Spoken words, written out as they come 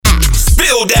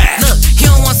Spill That. Look, he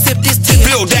don't want to sip this tea.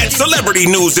 Spill That celebrity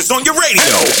news that's on your radio.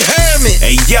 Hermit.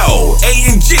 Hey, yo,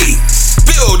 A&G.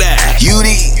 Spill That.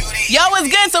 Beauty. Yo, what's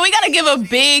good? So we got to give a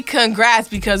big congrats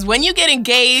because when you get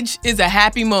engaged is a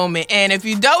happy moment. And if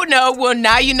you don't know, well,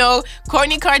 now you know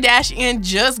Kourtney Kardashian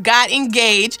just got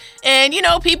engaged. And, you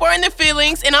know, people are in their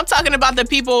feelings. And I'm talking about the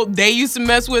people they used to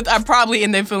mess with are probably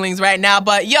in their feelings right now.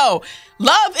 But, yo,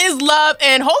 love is love.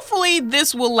 And hopefully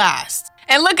this will last.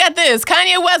 And look at this.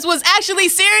 Kanye West was actually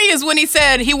serious when he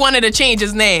said he wanted to change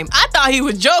his name. I thought he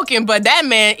was joking, but that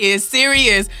man is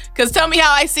serious. Because tell me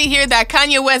how I see here that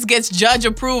Kanye West gets judge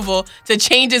approval to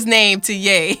change his name to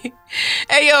Ye.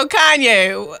 Hey, yo,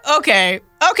 Kanye. Okay,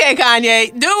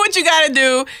 Kanye. Do what you got to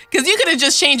do. Because you could have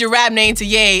just changed your rap name to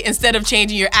Ye instead of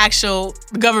changing your actual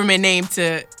government name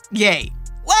to Ye.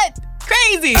 What?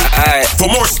 Crazy. For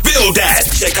more Spill That,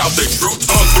 check out the Truth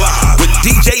Unplugged with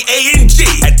DJ A&G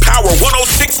at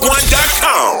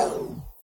power1061.com.